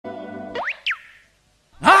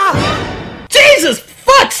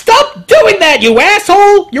that, you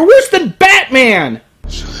asshole! You're worse than Batman!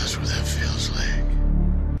 So that's what that feels like.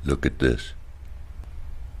 Look at this.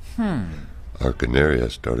 Our canary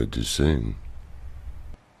has started to sing.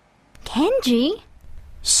 Kenji?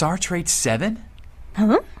 Sartrate 7?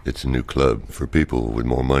 Huh? It's a new club for people with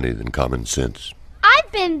more money than common sense.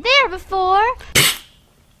 I've been there before.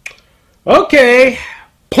 Okay.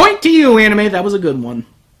 Point to you, anime. That was a good one.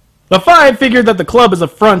 The five figured that the club is a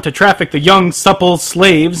front to traffic the young, supple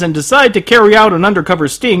slaves and decide to carry out an undercover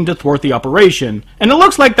sting to thwart the operation. And it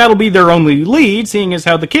looks like that'll be their only lead, seeing as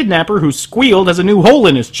how the kidnapper who squealed has a new hole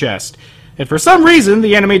in his chest. And for some reason,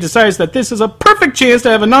 the anime decides that this is a perfect chance to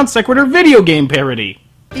have a non-sequitur video game parody.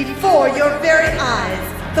 Before your very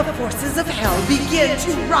eyes, the forces of hell begin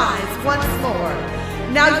to rise once more.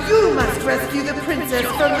 Now you must rescue the princess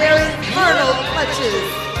from their infernal clutches.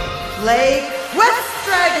 Play Quest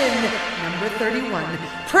Dragon, number 31.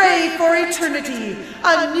 Pray for eternity.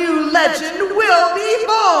 A new legend will be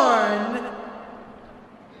born.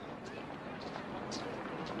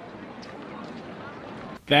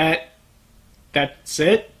 That's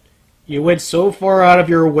it? You went so far out of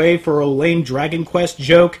your way for a lame Dragon Quest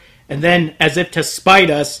joke, and then, as if to spite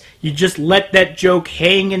us, you just let that joke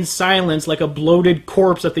hang in silence like a bloated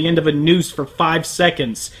corpse at the end of a noose for 5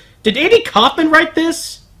 seconds. Did Andy Kaufman write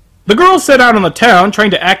this? The girls set out on the town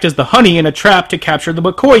trying to act as the honey in a trap to capture the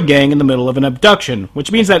McCoy gang in the middle of an abduction,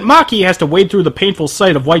 which means that Maki has to wade through the painful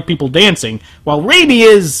sight of white people dancing, while Raimi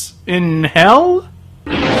is... in hell?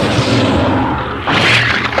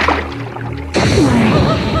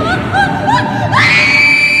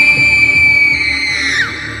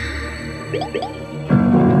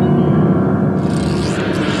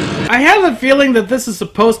 I have a feeling that this is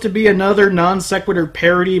supposed to be another non-sequitur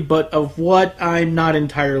parody, but of what, I'm not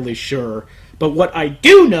entirely sure. But what I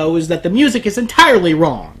do know is that the music is entirely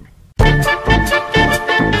wrong.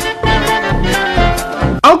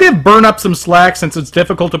 I'll give Burn Up some slack since it's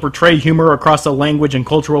difficult to portray humor across a language and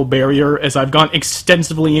cultural barrier, as I've gone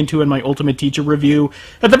extensively into in my Ultimate Teacher review.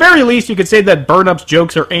 At the very least, you could say that Burn Up's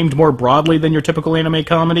jokes are aimed more broadly than your typical anime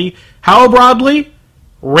comedy. How broadly?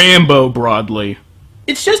 Rambo broadly.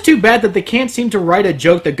 It's just too bad that they can't seem to write a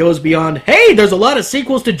joke that goes beyond, hey, there's a lot of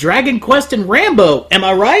sequels to Dragon Quest and Rambo, am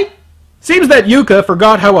I right? Seems that Yuka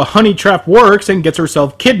forgot how a honey trap works and gets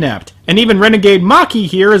herself kidnapped. And even Renegade Maki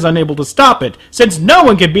here is unable to stop it, since no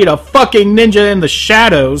one can beat a fucking ninja in the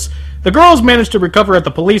shadows. The girls manage to recover at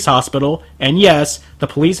the police hospital, and yes, the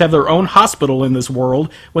police have their own hospital in this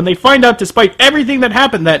world, when they find out despite everything that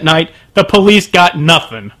happened that night, the police got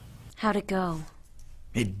nothing. How'd it go?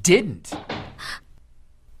 It didn't.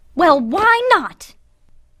 Well, why not?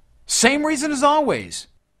 Same reason as always.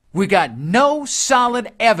 We got no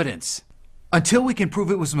solid evidence. Until we can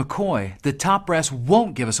prove it was McCoy, the top brass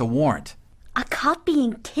won't give us a warrant. A cop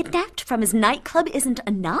being kidnapped from his nightclub isn't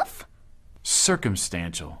enough?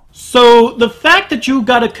 Circumstantial. So, the fact that you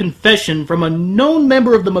got a confession from a known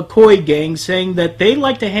member of the McCoy gang saying that they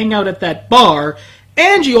like to hang out at that bar,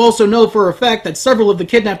 and you also know for a fact that several of the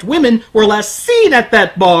kidnapped women were last seen at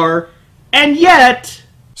that bar, and yet...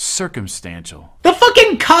 Circumstantial. The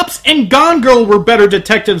fucking cops and Gone Girl were better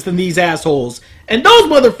detectives than these assholes, and those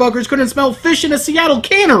motherfuckers couldn't smell fish in a Seattle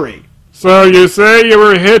cannery. So you say you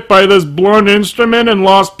were hit by this blunt instrument and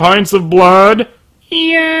lost pints of blood?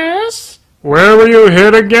 Yes? Where were you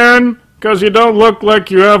hit again? 'Cause you don't look like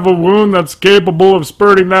you have a wound that's capable of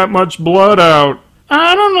spurting that much blood out.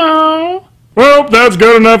 I don't know. Well, that's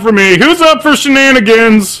good enough for me. Who's up for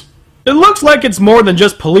shenanigans? It looks like it's more than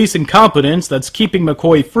just police incompetence that's keeping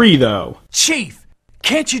McCoy free, though. Chief,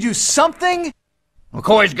 can't you do something?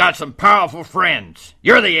 McCoy's got some powerful friends.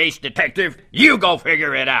 You're the ace detective. You go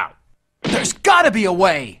figure it out. There's gotta be a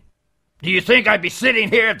way. Do you think I'd be sitting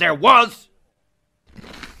here if there was?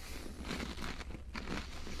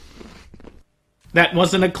 That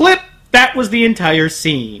wasn't a clip. That was the entire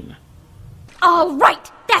scene. All right,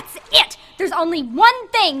 that's it. There's only one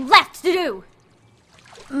thing left to do.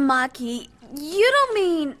 Maki, you don't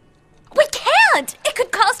mean... We can't! It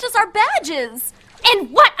could cost us our badges! And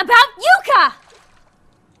what about Yuka?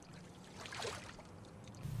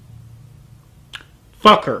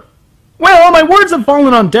 Fuck her. Well, my words have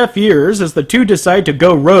fallen on deaf ears as the two decide to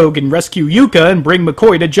go rogue and rescue Yuka and bring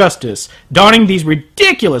McCoy to justice, donning these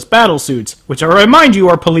ridiculous battlesuits, which I remind you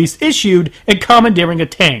are police-issued, and commandeering a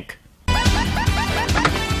tank.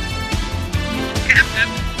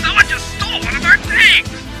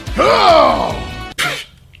 Oh!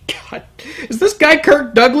 God. Is this guy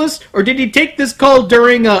Kirk Douglas, or did he take this call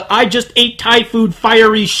during I just ate Thai food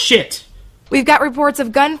fiery shit? We've got reports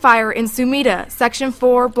of gunfire in Sumida, Section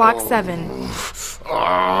 4, Block 7.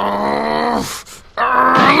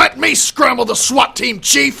 Let me scramble the SWAT team,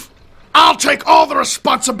 Chief. I'll take all the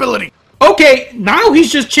responsibility. Okay, now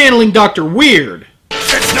he's just channeling Dr. Weird.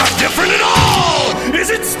 It's not different at all! Is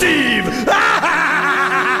it, Steve?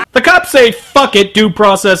 The cops say, fuck it, due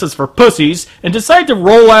process is for pussies, and decide to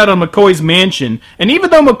roll out on McCoy's mansion. And even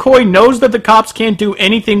though McCoy knows that the cops can't do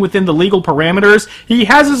anything within the legal parameters, he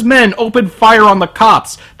has his men open fire on the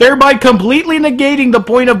cops, thereby completely negating the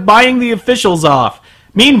point of buying the officials off.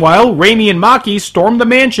 Meanwhile, Raimi and Maki storm the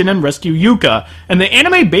mansion and rescue Yuka, and the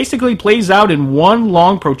anime basically plays out in one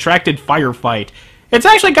long protracted firefight. It's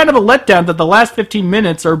actually kind of a letdown that the last 15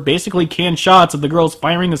 minutes are basically canned shots of the girls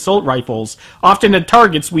firing assault rifles, often at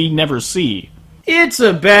targets we never see. It's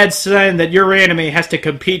a bad sign that your anime has to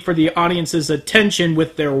compete for the audience's attention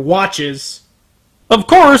with their watches. Of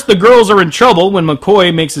course, the girls are in trouble when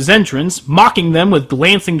McCoy makes his entrance, mocking them with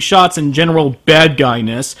glancing shots and general bad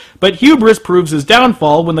guyness, but hubris proves his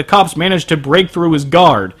downfall when the cops manage to break through his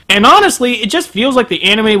guard. And honestly, it just feels like the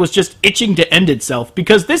anime was just itching to end itself,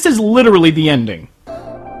 because this is literally the ending.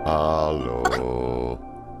 Hello.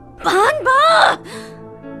 Banba!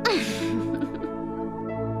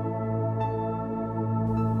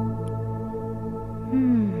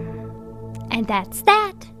 And that's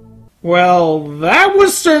that. Well, that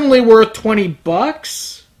was certainly worth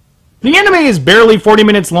 $20. The anime is barely 40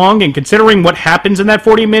 minutes long, and considering what happens in that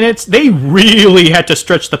 40 minutes, they really had to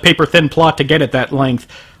stretch the paper-thin plot to get it that length.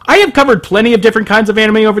 I have covered plenty of different kinds of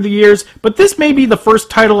anime over the years, but this may be the first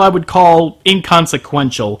title I would call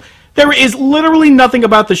inconsequential. There is literally nothing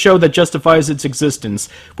about the show that justifies its existence,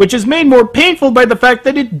 which is made more painful by the fact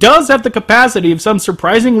that it does have the capacity of some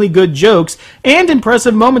surprisingly good jokes and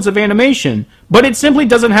impressive moments of animation, but it simply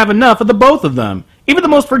doesn't have enough of the both of them. Even the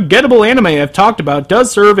most forgettable anime I've talked about does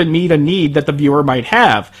serve and meet a need that the viewer might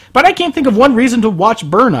have, but I can't think of one reason to watch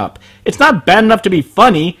Burn Up. It's not bad enough to be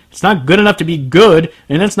funny, it's not good enough to be good,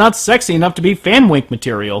 and it's not sexy enough to be fan-wink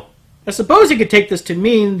material. I suppose you could take this to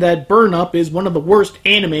mean that Burn Up is one of the worst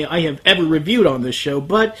anime I have ever reviewed on this show,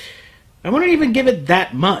 but I wouldn't even give it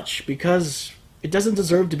that much, because it doesn't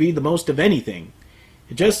deserve to be the most of anything.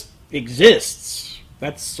 It just exists.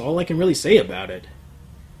 That's all I can really say about it.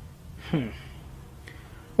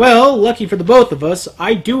 Well, lucky for the both of us,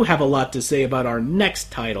 I do have a lot to say about our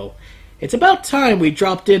next title. It's about time we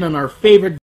dropped in on our favorite